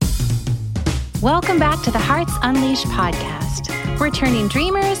Welcome back to the Hearts Unleashed podcast. We're turning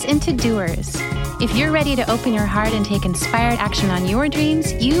dreamers into doers. If you're ready to open your heart and take inspired action on your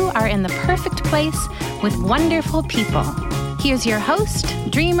dreams, you are in the perfect place with wonderful people. Here's your host,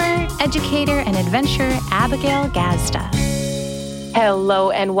 dreamer, educator, and adventurer, Abigail Gazda.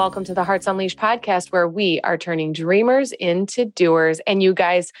 Hello, and welcome to the Hearts Unleashed podcast, where we are turning dreamers into doers. And you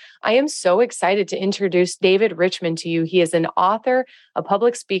guys, I am so excited to introduce David Richman to you. He is an author, a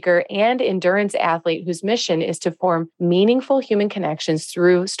public speaker, and endurance athlete whose mission is to form meaningful human connections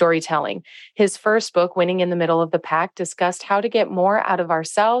through storytelling. His first book, Winning in the Middle of the Pack, discussed how to get more out of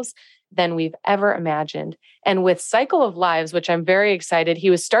ourselves than we've ever imagined. And with Cycle of Lives, which I'm very excited, he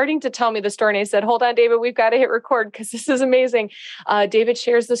was starting to tell me the story, and I said, hold on, David, we've got to hit record because this is amazing. David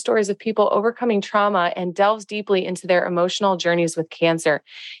shares the stories of people overcoming trauma and delves deeply into their emotional journeys with cancer.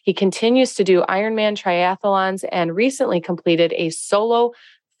 He continues to do Ironman triathlons and recently completed a solo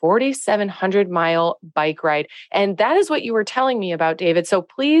 4,700-mile bike ride. And that is what you were telling me about, David. So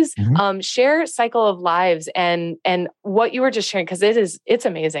please share Cycle of Lives and what you were just sharing, because it's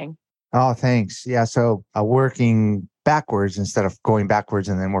amazing. Oh, thanks. Yeah. So working backwards instead of going backwards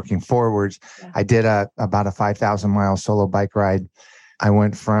and then working forwards, I did about a 5,000-mile solo bike ride. I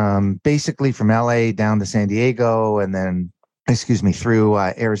went basically from LA down to San Diego and then, through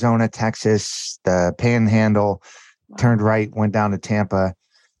Arizona, Texas, the Panhandle, turned right, went down to Tampa,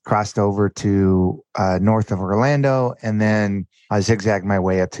 crossed over to north of Orlando, and then I zigzagged my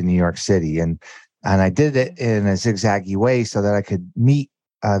way up to New York City. And I did it in a zigzaggy way so that I could meet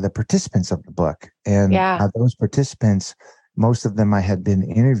the participants of the book. And those participants, most of them I had been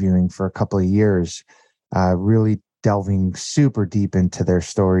interviewing for a couple of years, really delving super deep into their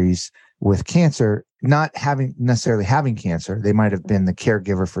stories with cancer, not necessarily having cancer. They might have been the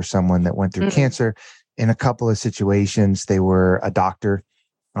caregiver for someone that went through cancer. In a couple of situations, they were a doctor,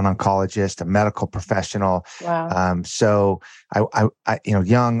 an oncologist, a medical professional. Wow. So I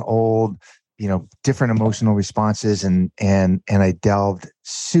young, old, different emotional responses, and I delved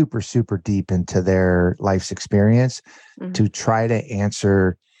super, super deep into their life's experience to try to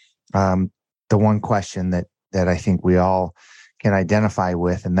answer the one question that I think we all can identify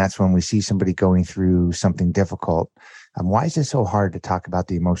with. And that's when we see somebody going through something difficult. Why is it so hard to talk about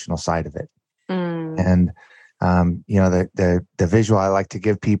the emotional side of it? And, the visual I like to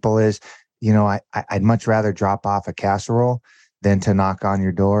give people is, I'd much rather drop off a casserole than to knock on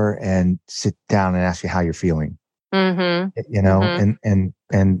your door and sit down and ask you how you're feeling, and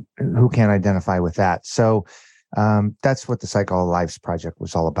who can't identify with that? So that's what the Cycle of Lives project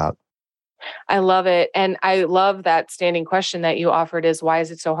was all about. I love it. And I love that standing question that you offered is, why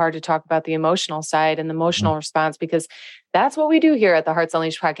is it so hard to talk about the emotional side and the emotional response? Because that's what we do here at the Hearts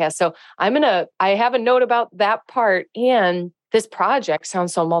Unleashed podcast. So I have a note about that part. And this project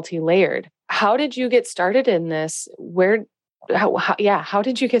sounds so multi-layered. How did you get started in this? How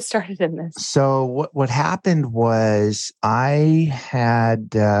did you get started in this? So what happened was I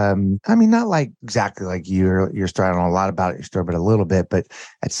had, not like exactly like you're starting on a lot about your story, but a little bit. But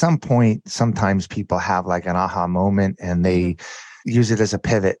at some point, sometimes people have like an aha moment and they use it as a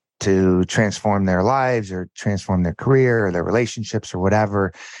pivot to transform their lives or transform their career or their relationships or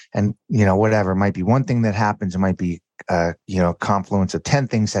whatever. And, whatever, it might be one thing that happens. It might be confluence of 10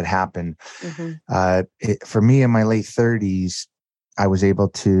 things that happen. For me in my late 30s, I was able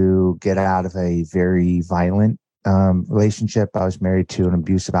to get out of a very violent relationship. I was married to an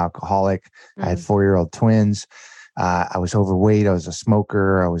abusive alcoholic. I had 4-year-old twins. I was overweight. I was a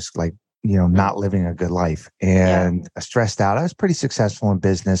smoker. I was like, not living a good life and stressed out. I was pretty successful in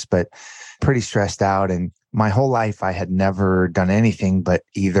business, but pretty stressed out. And my whole life, I had never done anything but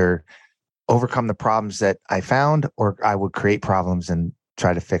either overcome the problems that I found, or I would create problems and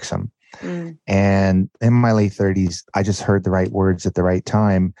try to fix them. And in my late 30s, I just heard the right words at the right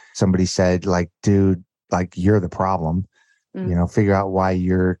time. Somebody said, like, dude, like, you're the problem. Figure out why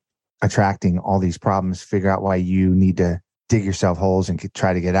you're attracting all these problems. Figure out why you need to dig yourself holes and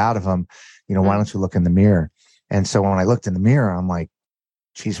try to get out of them. Why don't you look in the mirror? And so when I looked in the mirror, I'm like,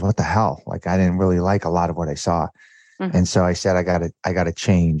 geez, what the hell? Like, I didn't really like a lot of what I saw. And so I said, I gotta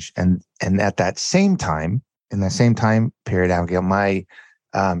change. And at that same time, in that same time period, Abigail, my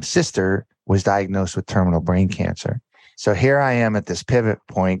sister was diagnosed with terminal brain cancer. So here I am at this pivot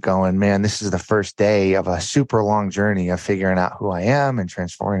point going, man, this is the first day of a super long journey of figuring out who I am and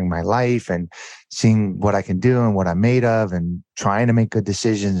transforming my life and seeing what I can do and what I'm made of and trying to make good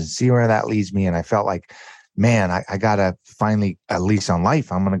decisions and see where that leads me. And I felt like, man, I gotta finally, at least on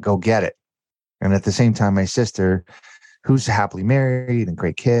life, I'm going to go get it. And at the same time, my sister, who's happily married and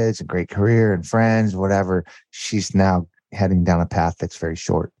great kids and great career and friends, whatever, she's now heading down a path that's very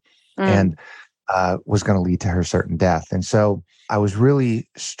short. And was going to lead to her certain death. And so I was really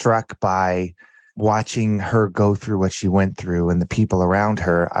struck by watching her go through what she went through and the people around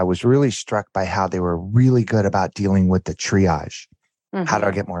her. I was really struck by how they were really good about dealing with the triage. Mm-hmm. How do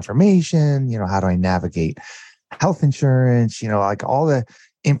I get more information? How do I navigate health insurance? Like all the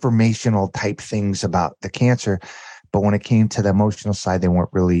informational type things about the cancer. But when it came to the emotional side, they weren't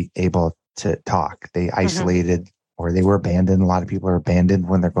really able to talk. They isolated or they were abandoned. A lot of people are abandoned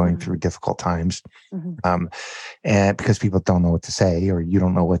when they're going through difficult times. And because people don't know what to say, or you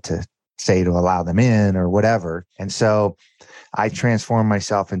don't know what to say to allow them in or whatever. And so I transformed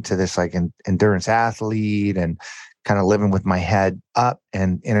myself into this like an endurance athlete and kind of living with my head up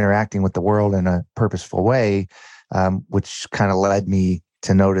and interacting with the world in a purposeful way, which kind of led me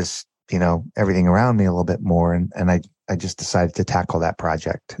to notice, everything around me a little bit more. And I just decided to tackle that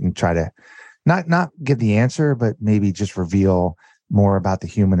project and try to not give the answer, but maybe just reveal more about the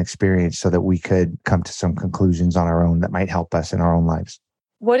human experience so that we could come to some conclusions on our own that might help us in our own lives.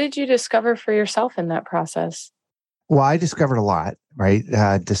 What did you discover for yourself in that process? Well, I discovered a lot, right?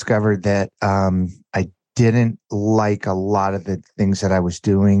 Discovered that I didn't like a lot of the things that I was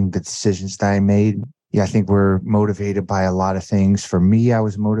doing, the decisions that I made. Yeah, I think we're motivated by a lot of things. For me, I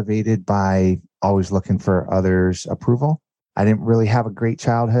was motivated by always looking for others' approval. I didn't really have a great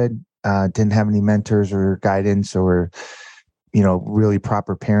childhood. Didn't have any mentors or guidance or, really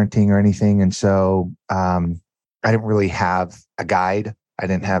proper parenting or anything. And so I didn't really have a guide. I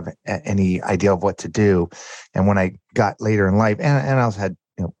didn't have any idea of what to do. And when I got later in life, and I also had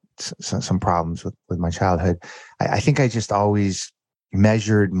some problems with my childhood, I think I just always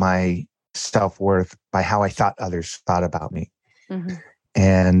measured my self-worth by how I thought others thought about me.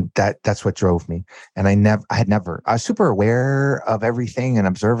 And that's what drove me. And I was super aware of everything and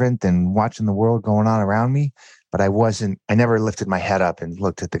observant and watching the world going on around me, but I never lifted my head up and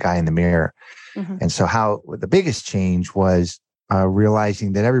looked at the guy in the mirror. And so the biggest change was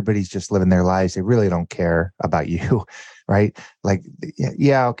realizing that everybody's just living their lives. They really don't care about you, right? Like,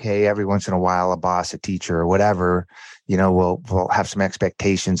 yeah, okay, every once in a while, a boss, a teacher, or whatever, will have some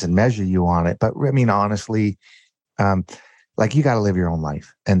expectations and measure you on it. But I mean, honestly, like you got to live your own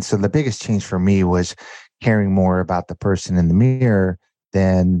life. And so the biggest change for me was caring more about the person in the mirror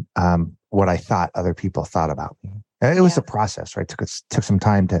than what I thought other people thought about me. It was a process, right? Took some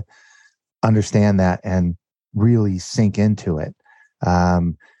time to understand that and really sink into it.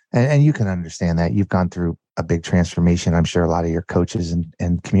 And you can understand that. You've gone through a big transformation. I'm sure a lot of your coaches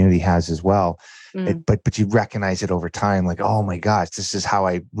and community has as well. But you recognize it over time, like, oh my gosh, this is how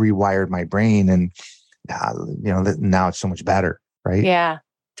I rewired my brain. And, now it's so much better, right? Yeah,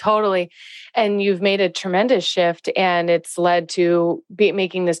 totally. And you've made a tremendous shift and it's led to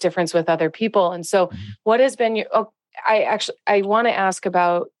making this difference with other people. And so what has been I want to ask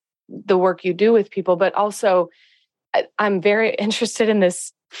about the work you do with people, but also I'm very interested in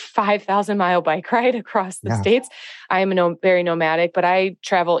this 5,000 mile bike ride across the states. I am very nomadic, but I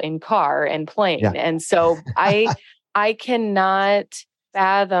travel in car and plane. Yeah. And so I cannot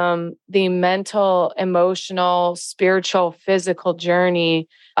fathom the mental, emotional, spiritual, physical journey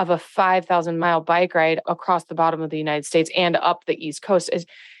of a 5,000 mile bike ride across the bottom of the United States and up the East Coast.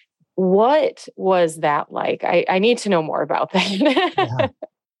 What was that like? I need to know more about that. Yeah.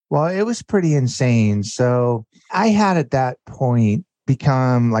 Well, it was pretty insane. So I had at that point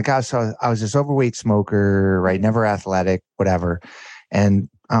become like I was this overweight smoker, right? Never athletic, whatever. And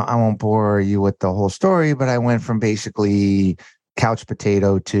I won't bore you with the whole story, but I went from basically couch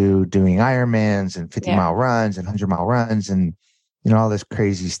potato to doing Ironmans and 50-mile runs and 100-mile runs and, all this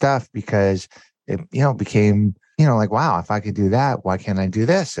crazy stuff because it, became, like, wow, if I could do that, why can't I do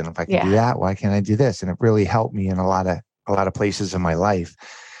this? And if I can do that, why can't I do this? And it really helped me in a lot of places in my life.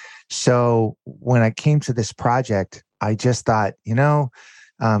 So when I came to this project, I just thought,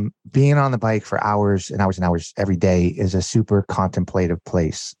 being on the bike for hours and hours and hours every day is a super contemplative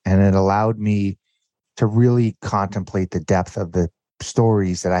place. And it allowed me to really contemplate the depth of the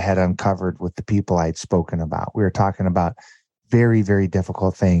stories that I had uncovered with the people I had spoken about. We were talking about very, very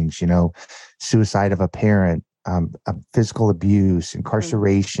difficult things, suicide of a parent, physical abuse,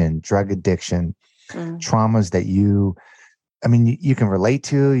 incarceration, drug addiction, traumas that you can relate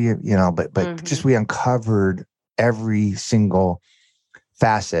to, but just we uncovered every single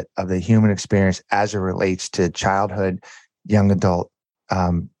facet of the human experience as it relates to childhood, young adult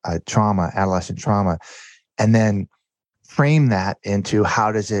trauma, adolescent trauma, and then frame that into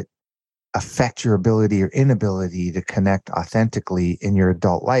how does it affect your ability or inability to connect authentically in your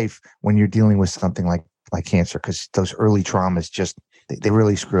adult life when you're dealing with something like cancer, because those early traumas they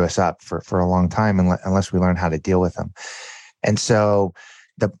really screw us up for a long time unless we learn how to deal with them. And so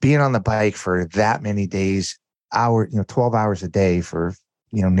the being on the bike for that many days, 12 hours a day for,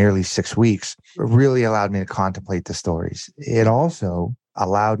 nearly 6 weeks really allowed me to contemplate the stories. It also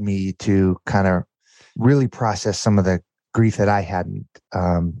allowed me to kind of really process some of the grief that I hadn't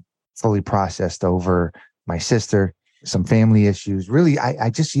fully processed over my sister, some family issues. Really, I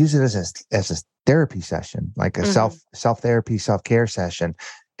just use it as a therapy session, like a self-therapy, self-care session,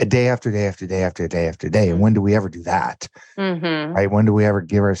 a day after day after day after day after day. And when do we ever do that? Right? When do we ever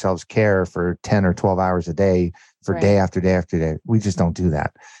give ourselves care for 10 or 12 hours a day for day after day after day? We just don't do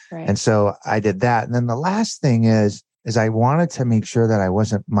that. Right. And so I did that. And then the last thing is I wanted to make sure that I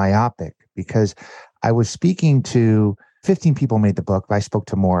wasn't myopic, because I was speaking to 15 people made the book, but I spoke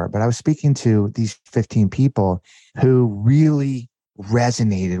to more, but I was speaking to these 15 people who really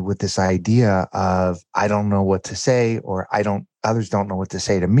resonated with this idea of, I don't know what to say, or others don't know what to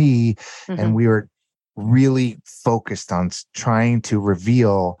say to me. And we were really focused on trying to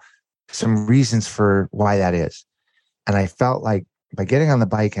reveal some reasons for why that is. And I felt like by getting on the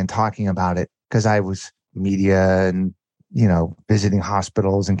bike and talking about it, because I was media and, visiting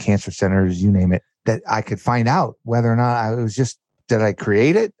hospitals and cancer centers, you name it, that I could find out whether or not did I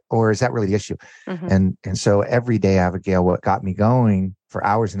create it, or is that really the issue? And so every day, Abigail, what got me going for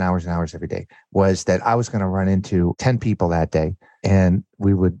hours and hours and hours every day was that I was going to run into 10 people that day, and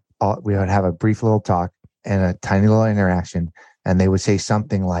we would have a brief little talk and a tiny little interaction. And they would say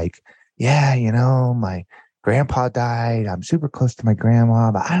something like, yeah, my grandpa died. I'm super close to my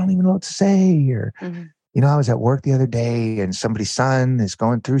grandma, but I don't even know what to say. Or, I was at work the other day and somebody's son is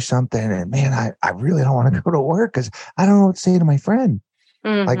going through something, and man, I really don't want to go to work because I don't know what to say to my friend.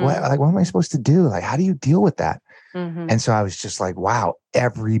 Like what am I supposed to do? Like, how do you deal with that? And so I was just like, wow,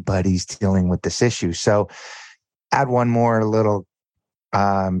 everybody's dealing with this issue. So add one more little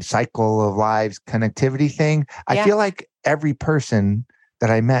cycle of lives connectivity thing. I feel like every person that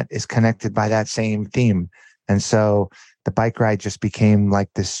I met is connected by that same theme. And so the bike ride just became like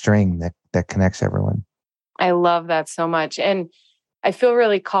this string that connects everyone. I love that so much. And I feel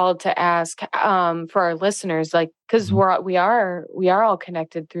really called to ask for our listeners, like, because we are all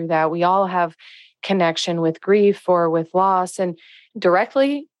connected through that. We all have connection with grief or with loss, and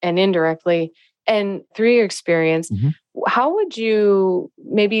directly and indirectly. And through your experience, how would you,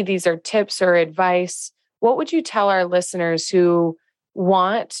 maybe these are tips or advice, what would you tell our listeners who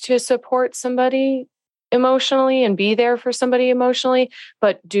want to support somebody emotionally and be there for somebody emotionally,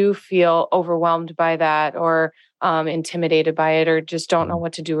 but do feel overwhelmed by that, or intimidated by it, or just don't know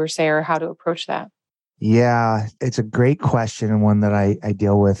what to do or say or how to approach that? Yeah, it's a great question, and one that I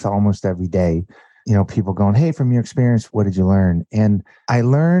deal with almost every day. People going, hey, from your experience, what did you learn? And I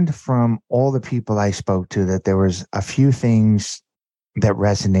learned from all the people I spoke to that there was a few things that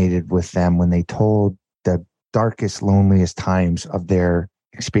resonated with them when they told the darkest, loneliest times of their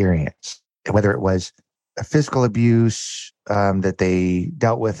experience, whether it was a physical abuse that they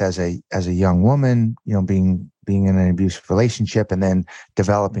dealt with as a young woman, being in an abusive relationship, and then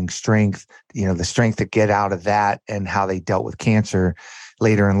developing strength, the strength to get out of that, and how they dealt with cancer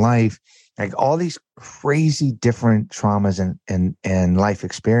later in life. Like all these crazy different traumas and life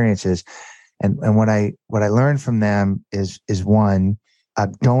experiences. And what I learned from them is one,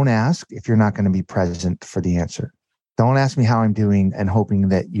 don't ask if you're not going to be present for the answer. Don't ask me how I'm doing and hoping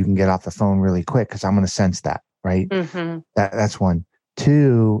that you can get off the phone really quick, because I'm going to sense that, right? That's one.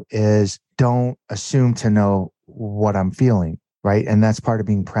 Two is don't assume to know what I'm feeling, right? And that's part of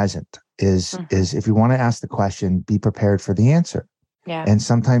being present is if you want to ask the question, be prepared for the answer. Yeah. And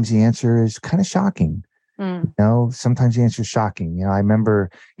sometimes the answer is kind of shocking. Sometimes the answer is shocking. I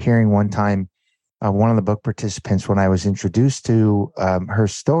remember hearing one time, one of the book participants, when I was introduced to her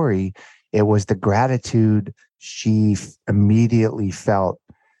story, it was the gratitude she immediately felt,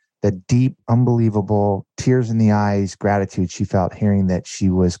 the deep, unbelievable tears in the eyes gratitude she felt hearing that she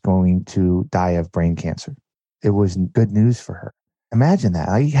was going to die of brain cancer. It was good news for her. Imagine that.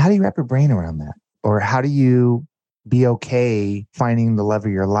 Like, how do you wrap your brain around that? Or how do you be okay finding the love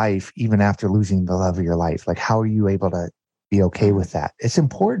of your life even after losing the love of your life? Like, how are you able to be okay with that? It's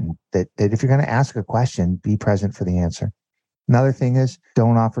important that if you're going to ask a question, be present for the answer. Another thing is,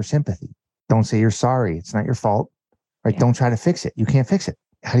 don't offer sympathy. Don't say you're sorry. It's not your fault, right? Don't try to fix it. You can't fix it.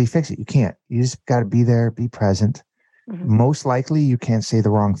 How do you fix it? You can't. You just got to be there, be present. Most likely you can't say the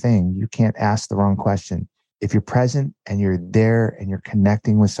wrong thing. You can't ask the wrong question. If you're present and you're there and you're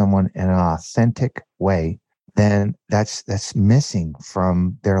connecting with someone in an authentic way, then that's missing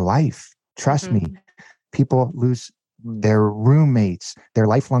from their life. Trust me, people lose their roommates, their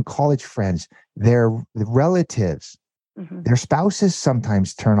lifelong college friends, their relatives, their spouses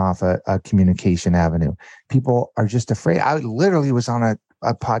sometimes turn off a communication avenue. People are just afraid. I literally was on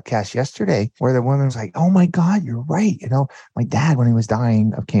a podcast yesterday where the woman was like, oh my God, you're right. You know, my dad, when he was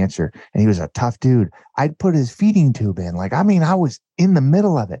dying of cancer and he was a tough dude, I'd put his feeding tube in. Like, I mean, I was in the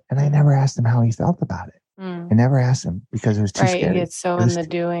middle of it and I never asked him how he felt about it. I never asked him because it was too scary. It's so in the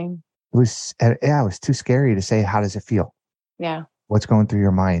doing. It was too scary to say, how does it feel? Yeah. What's going through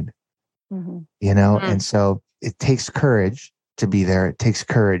your mind? You know? And so it takes courage to be there. It takes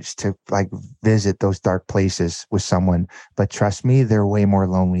courage to like visit those dark places with someone, but trust me, they're way more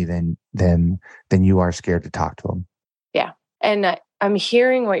lonely than you are scared to talk to them. Yeah. And I'm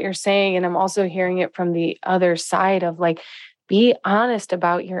hearing what you're saying, and I'm also hearing it from the other side of like, be honest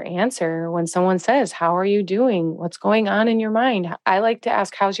about your answer. When someone says, how are you doing? What's going on in your mind? I like to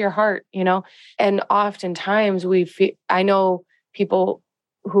ask, how's your heart? You know, and oftentimes I know people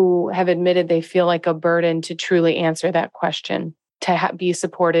who have admitted they feel like a burden to truly answer that question, to be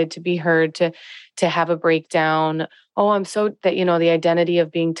supported, to be heard, to have a breakdown. Oh, I'm so that, you know, the identity of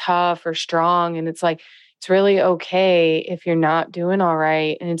being tough or strong. And it's like, it's really okay if you're not doing all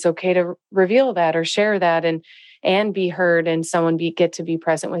right. And it's okay to reveal that or share that and be heard, and someone get to be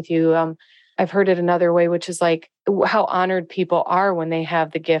present with you. I've heard it another way, which is like how honored people are when they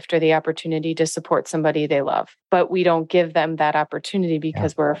have the gift or the opportunity to support somebody they love, but we don't give them that opportunity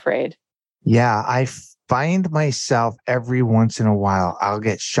because we're afraid. Yeah. I find myself every once in a while, I'll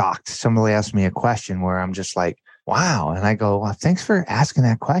get shocked. Somebody asks me a question where I'm just like, wow. And I go, well, thanks for asking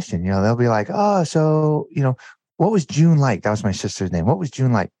that question. You know, they'll be like, oh, so, you know, what was June like? That was my sister's name. What was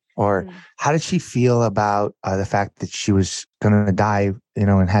June like? Or how did she feel about the fact that she was going to die, you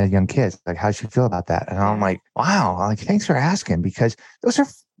know, and had young kids? Like, how did she feel about that? And I'm like, wow, like, thanks for asking, because those are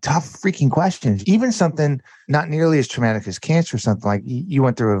tough freaking questions. Even something not nearly as traumatic as cancer, something like you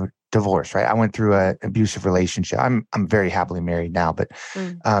went through a divorce, right? I went through an abusive relationship. I'm very happily married now, but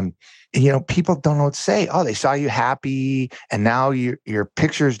you know, people don't know what to say. Oh, they saw you happy, and now your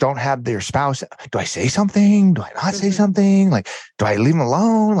pictures don't have their spouse. Do I say something? Do I not say something? Like, do I leave them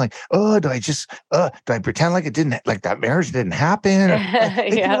alone? Like, oh, do I pretend like it didn't, like that marriage didn't happen? Or,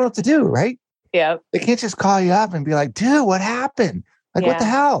 like, they don't know what to do, right? Yeah. They can't just call you up and be like, dude, what happened? Like, what the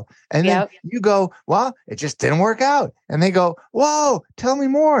hell? And then you go, well, it just didn't work out. And they go, whoa, tell me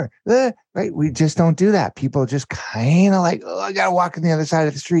more. Right? We just don't do that. People just kind of like, oh, I got to walk on the other side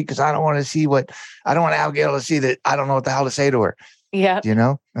of the street because I don't want Abigail to see that I don't know what the hell to say to her. Yeah. You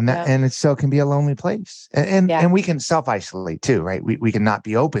know, and and it can be a lonely place. And we can self-isolate too, right? We can not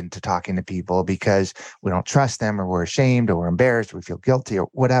be open to talking to people because we don't trust them, or we're ashamed, or we're embarrassed, or we feel guilty, or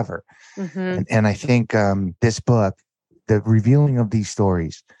whatever. And I think this book, the revealing of these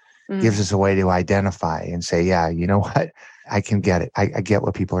stories, gives us a way to identify and say, yeah, you know what? I can get it. I get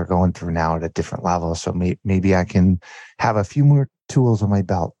what people are going through now at a different level. So maybe I can have a few more tools on my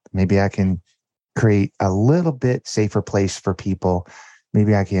belt. Maybe I can create a little bit safer place for people.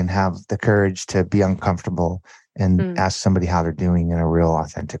 Maybe I can have the courage to be uncomfortable and ask somebody how they're doing in a real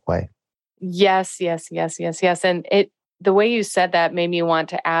authentic way. Yes. And the way you said that made me want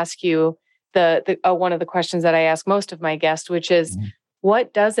to ask you the one of the questions that I ask most of my guests, which is,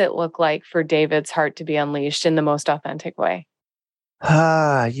 what does it look like for David's heart to be unleashed in the most authentic way?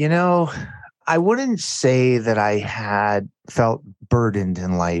 You know, I wouldn't say that I had felt burdened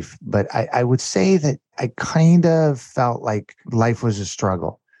in life, but I would say that I kind of felt like life was a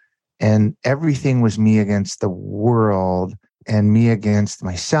struggle, and everything was me against the world, and me against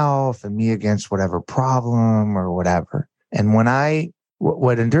myself, and me against whatever problem or whatever. And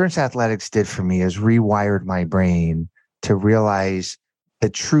what endurance athletics did for me is rewired my brain to realize the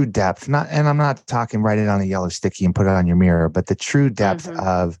true depth, and I'm not talking write it on a yellow sticky and put it on your mirror, but the true depth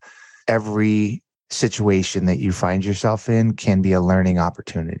of every situation that you find yourself in can be a learning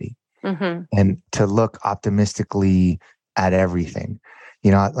opportunity, and to look optimistically at everything.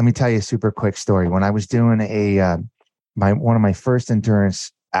 You know, let me tell you a super quick story. When I was doing one of my first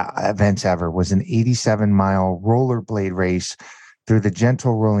endurance events ever was an 87-mile rollerblade race through the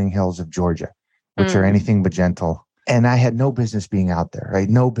gentle rolling hills of Georgia, which are anything but gentle. And I had no business being out there, right?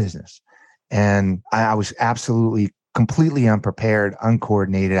 No business. And I was absolutely, completely unprepared,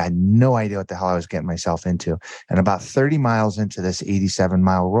 uncoordinated. I had no idea what the hell I was getting myself into. And about 30 miles into this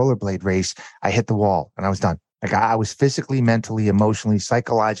 87-mile rollerblade race, I hit the wall and I was done. Like, I was physically, mentally, emotionally,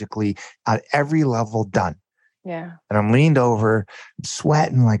 psychologically, at every level done. Yeah. And I'm leaned over,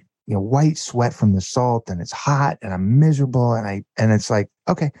 sweating like, you know, white sweat from the salt, and it's hot and I'm miserable. And it's like,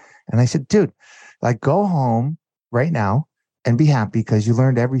 okay. And I said, dude, like, go home right now and be happy because you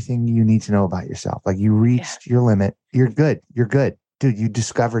learned everything you need to know about yourself. Like, you reached your limit. You're good. You're good. Dude, you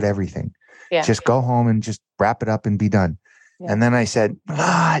discovered everything. Yeah. Just go home and just wrap it up and be done. Yeah. And then I said,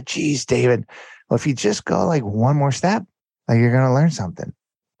 geez, David, well, if you just go like one more step, like, you're going to learn something.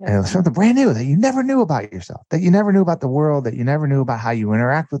 And it was something brand new that you never knew about yourself, that you never knew about the world, that you never knew about how you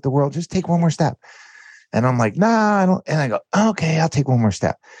interact with the world. Just take one more step. And I'm like, nah, I don't. And I go, okay, I'll take one more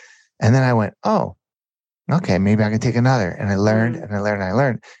step. And then I went, oh, okay, maybe I can take another. And I learned and I learned and I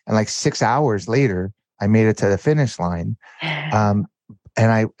learned. And like 6 hours later, I made it to the finish line. And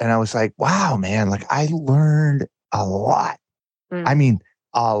I was like, wow, man, like I learned a lot. I mean,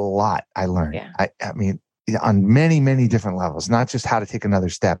 a lot I learned. Yeah. I mean, on many, many different levels, not just how to take another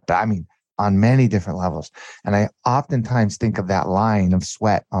step, but I mean, on many different levels. And I oftentimes think of that line of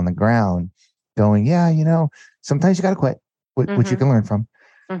sweat on the ground going, yeah, you know, sometimes you got to quit, which you can learn from.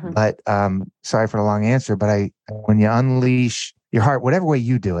 But sorry for the long answer, but when you unleash your heart, whatever way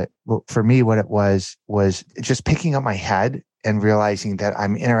you do it, well, for me, what it was just picking up my head and realizing that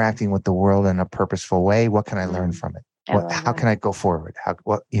I'm interacting with the world in a purposeful way. What can I learn from it? How can I go forward?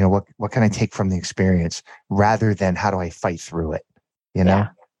 What can I take from the experience rather than how do I fight through it? You know?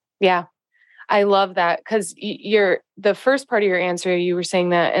 Yeah. I love that because the first part of your answer, you were saying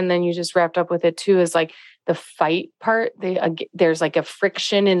that, and then you just wrapped up with it too, is like the fight part. There's like a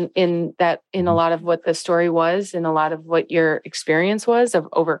friction in a lot of what the story was and a lot of what your experience was of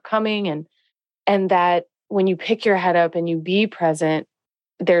overcoming and that when you pick your head up and you be present,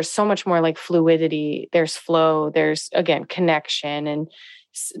 there's so much more like fluidity, there's flow, there's again, connection and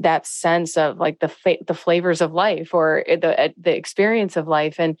that sense of like the flavors of life or the experience of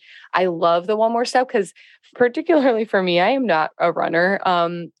life. And I love the one more step because particularly for me, I am not a runner.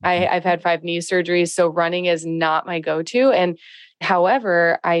 I've had 5 knee surgeries, so running is not my go-to. And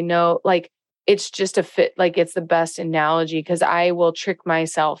however, I know like it's just a fit, like it's the best analogy because I will trick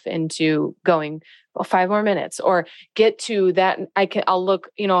myself into going 5 more minutes or get to that. I'll look,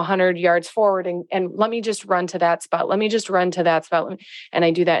 100 yards forward and let me just run to that spot. Let me just run to that spot. And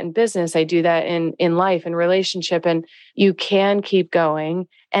I do that in business. I do that in life and relationship, and you can keep going.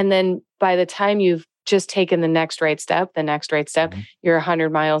 And then by the time you've just taken the next right step, you're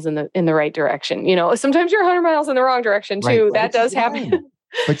 100 miles in the right direction. Sometimes you're 100 miles in the wrong direction too. Right. That does happen.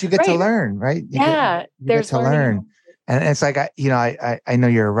 But you get to learn, right? You get to learn. And it's like, I know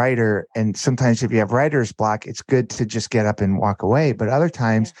you're a writer, and sometimes if you have writer's block, it's good to just get up and walk away. But other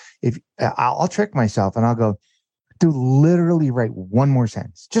times, if I'll trick myself and I'll go, literally write one more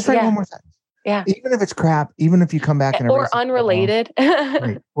sentence. Just write one more sentence. Yeah. Even if it's crap, even if you come back and or unrelated,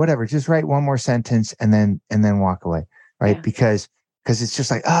 right, whatever, just write one more sentence and then walk away. Right. Yeah. Because it's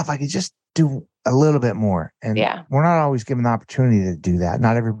just like, if I could just do a little bit more. And we're not always given the opportunity to do that.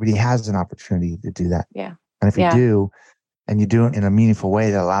 Not everybody has an opportunity to do that. Yeah. And if you do, and you do it in a meaningful way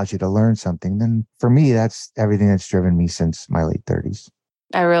that allows you to learn something, then for me, that's everything that's driven me since my late 30s.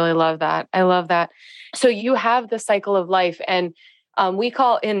 I really love that. I love that. So you have the cycle of life, and we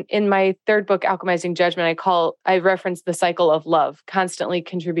call in my third book, Alchemizing Judgment, I reference the cycle of love, constantly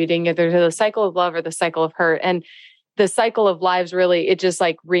contributing either to the cycle of love or the cycle of hurt. And the cycle of lives really, it just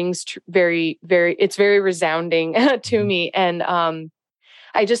like rings very, very, it's very resounding to me. And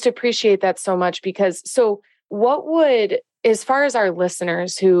I just appreciate that so much because what would, as far as our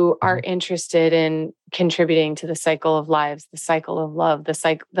listeners who are interested in contributing to the cycle of lives, the cycle of love,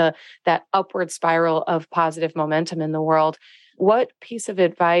 that upward spiral of positive momentum in the world, what piece of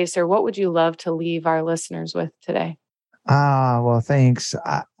advice or what would you love to leave our listeners with today? Well, thanks.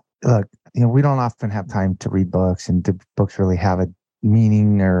 Look, we don't often have time to read books, and do books really have a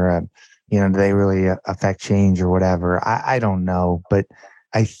meaning or, do they really affect change or whatever? I don't know, but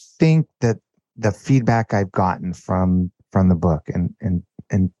I think that the feedback I've gotten from the book and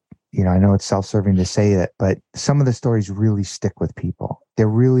I know it's self-serving to say that, but some of the stories really stick with people. They're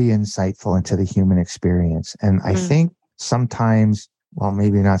really insightful into the human experience. And I think sometimes, well,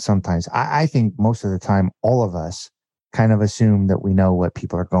 maybe not sometimes, I think most of the time, all of us kind of assume that we know what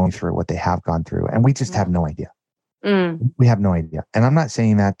people are going through, what they have gone through. And we just have no idea. We have no idea. And I'm not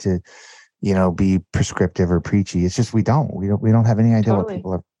saying that to, be prescriptive or preachy. It's just, we don't have any idea what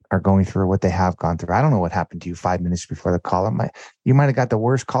people are going through, what they have gone through. I don't know what happened to you 5 minutes before the call. You might have got the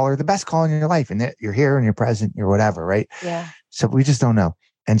worst call or the best call in your life, and you're here and you're present, you're whatever, right? Yeah. So we just don't know.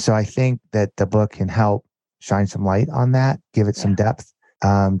 And so I think that the book can help shine some light on that, give it some depth,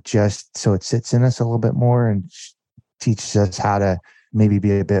 just so it sits in us a little bit more and teaches us how to maybe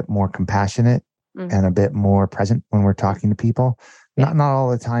be a bit more compassionate and a bit more present when we're talking to people. Not all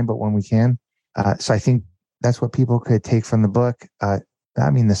the time, but when we can. So I think that's what people could take from the book.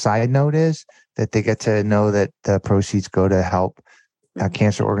 The side note is that they get to know that the proceeds go to help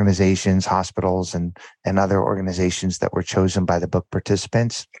cancer organizations, hospitals, and other organizations that were chosen by the book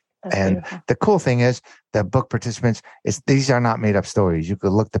participants. That's And beautiful. the cool thing is the book participants these are not made up stories. You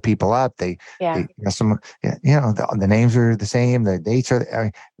could look the people up. They the names are the same. The dates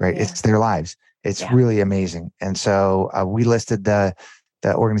are right. Yeah. It's their lives. It's really amazing. And so we listed the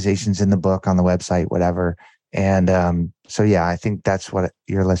organizations in the book on the website, whatever. And so, yeah, I think that's what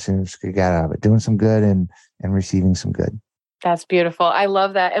your listeners could get out of it, doing some good and receiving some good. That's beautiful. I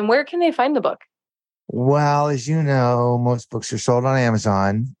love that. And where can they find the book? Well, as you know, most books are sold on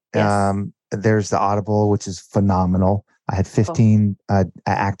Amazon. Yes. There's the Audible, which is phenomenal. I had 15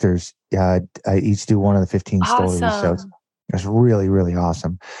 actors each do one of the 15 stories. So it's really, really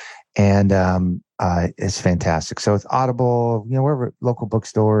awesome. And it's fantastic. So it's Audible, wherever, local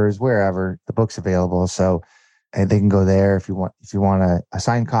bookstores, wherever the book's available. So and they can go there if you want a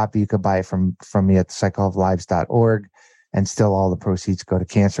signed copy. You could buy it from me at cycleoflives.org, and still all the proceeds go to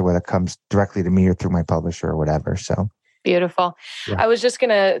cancer, whether it comes directly to me or through my publisher or whatever. So beautiful. Yeah. I was just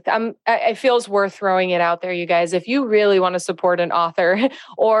I feel it's worth throwing it out there, you guys. If you really want to support an author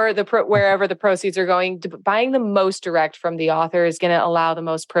or wherever the proceeds are going, buying the most direct from the author is going to allow the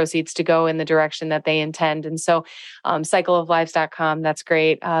most proceeds to go in the direction that they intend. And so cycleoflives.com, that's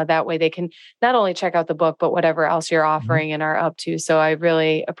great. That way they can not only check out the book, but whatever else you're offering and are up to. So I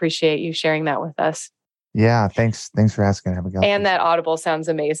really appreciate you sharing that with us. Yeah, thanks for asking, Abigail. And that Audible sounds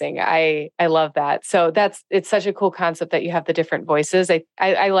amazing. I love that. So it's such a cool concept that you have the different voices.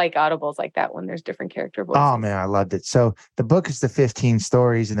 I like Audibles like that when there's different character voices. Oh man, I loved it. So the book is the 15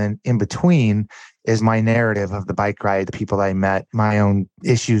 stories, and then in between is my narrative of the bike ride, the people I met, my own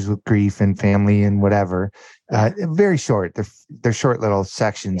issues with grief and family and whatever. Very short. They're short little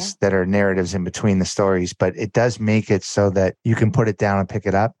sections that are narratives in between the stories, but it does make it so that you can put it down and pick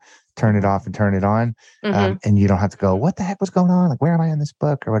it up, turn it off and turn it on. And you don't have to go, what the heck was going on? Like, where am I in this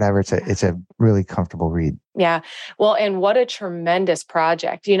book or whatever? It's a really comfortable read. Yeah. Well, and what a tremendous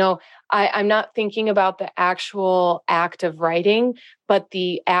project. I'm not thinking about the actual act of writing, but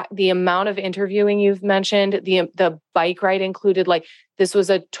the amount of interviewing you've mentioned, the bike ride included, like this was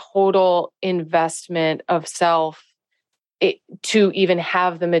a total investment of self to even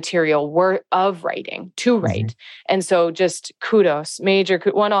have the material of writing to write. And so just kudos,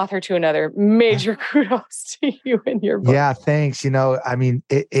 one author to another, major kudos to you and your book. Yeah, thanks. I mean,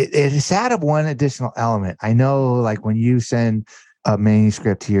 it's added one additional element. I know, like when you send a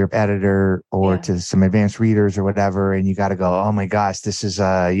manuscript to your editor or to some advanced readers or whatever, and you got to go, oh my gosh, this is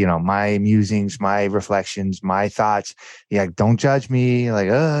my musings, my reflections, my thoughts. Yeah, don't judge me. Like,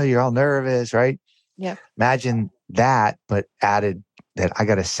 oh, you're all nervous, right? Yeah. Imagine that, but added that I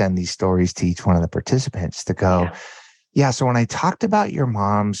got to send these stories to each one of the participants to go, so when I talked about your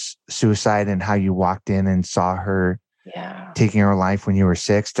mom's suicide and how you walked in and saw her taking her life when you were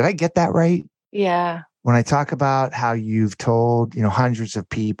 6, did I get that right? Yeah. When I talk about how you've told, hundreds of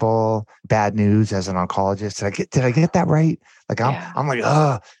people bad news as an oncologist, did I get that right? Like I'm like,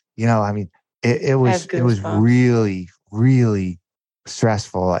 I mean, it was really, really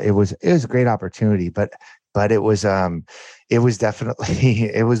stressful. It was a great opportunity, but it was definitely,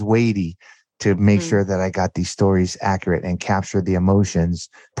 it was weighty to make sure that I got these stories accurate and captured the emotions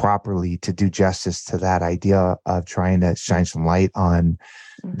properly to do justice to that idea of trying to shine some light on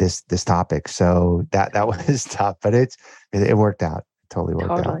this topic. So that was tough, but it worked out. It totally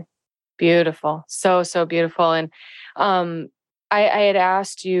worked out. Beautiful. So beautiful. And I had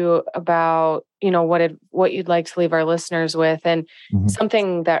asked you about, what you'd like to leave our listeners with. And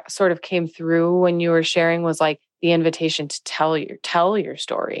something that sort of came through when you were sharing was like the invitation to tell your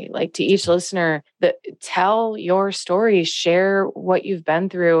story, like to each listener, tell your story, share what you've been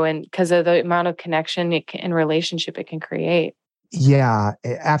through, and because of the amount of connection and relationship it can create. Yeah,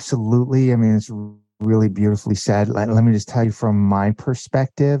 absolutely. I mean, it's really beautifully said. Let me just tell you from my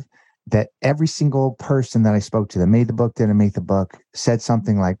perspective that every single person that I spoke to that made the book, didn't make the book, said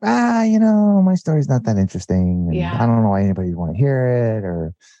something like, my story's not that interesting. And I don't know why anybody would want to hear it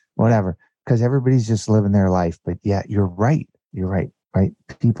or whatever, because everybody's just living their life. But yeah, you're right. Right.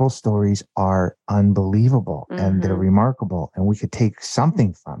 People's stories are unbelievable and they're remarkable, and we could take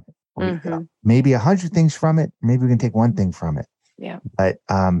something from it. Maybe 100 things from it. Maybe we can take one thing from it. Yeah. But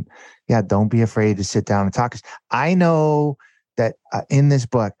don't be afraid to sit down and talk. I know that in this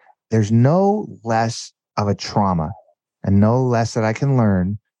book, there's no less of a trauma and no less that I can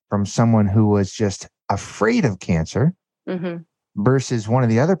learn from someone who was just afraid of cancer versus one of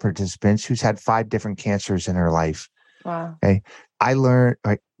the other participants who's had 5 different cancers in her life. Wow. Okay. I learned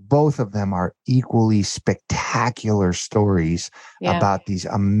both of them are equally spectacular stories about these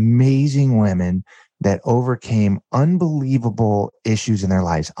amazing women that overcame unbelievable issues in their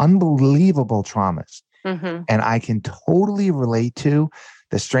lives, unbelievable traumas. And I can totally relate to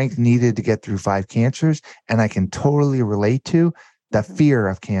the strength needed to get through 5 cancers. And I can totally relate to the fear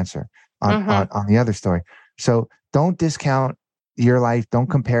of cancer on the other story. So don't discount your life. Don't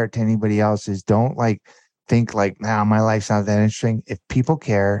compare it to anybody else's. Don't think my life's not that interesting. If people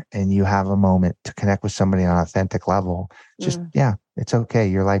care and you have a moment to connect with somebody on an authentic level, it's okay.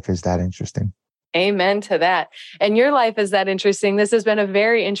 Your life is that interesting. Amen to that. And your life is that interesting. This has been a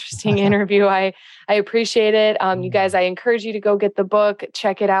very interesting interview. I appreciate it. You guys, I encourage you to go get the book,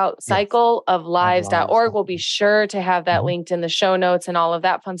 check it out. Cycleoflives.org. We'll be sure to have that linked in the show notes and all of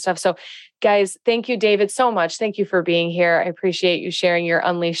that fun stuff. So guys, thank you, David, so much. Thank you for being here. I appreciate you sharing your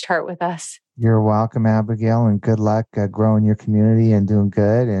unleashed heart with us. You're welcome, Abigail, and good luck growing your community and doing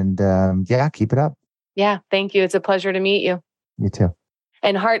good. And keep it up. Yeah, thank you. It's a pleasure to meet you. You too.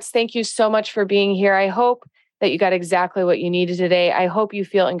 And Hearts, thank you so much for being here. I hope that you got exactly what you needed today. I hope you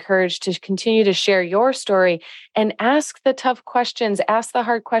feel encouraged to continue to share your story and ask the tough questions, ask the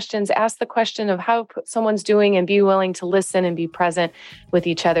hard questions, ask the question of how someone's doing, and be willing to listen and be present with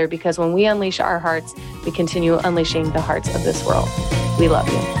each other. Because when we unleash our hearts, we continue unleashing the hearts of this world. We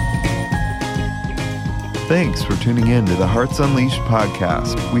love you. Thanks for tuning in to the Hearts Unleashed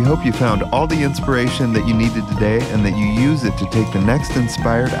podcast. We hope you found all the inspiration that you needed today and that you use it to take the next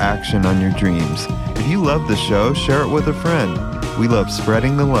inspired action on your dreams. If you love the show, share it with a friend. We love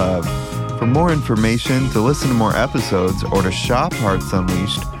spreading the love. For more information, to listen to more episodes, or to shop Hearts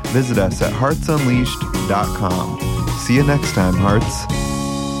Unleashed, visit us at heartsunleashed.com. See you next time, Hearts.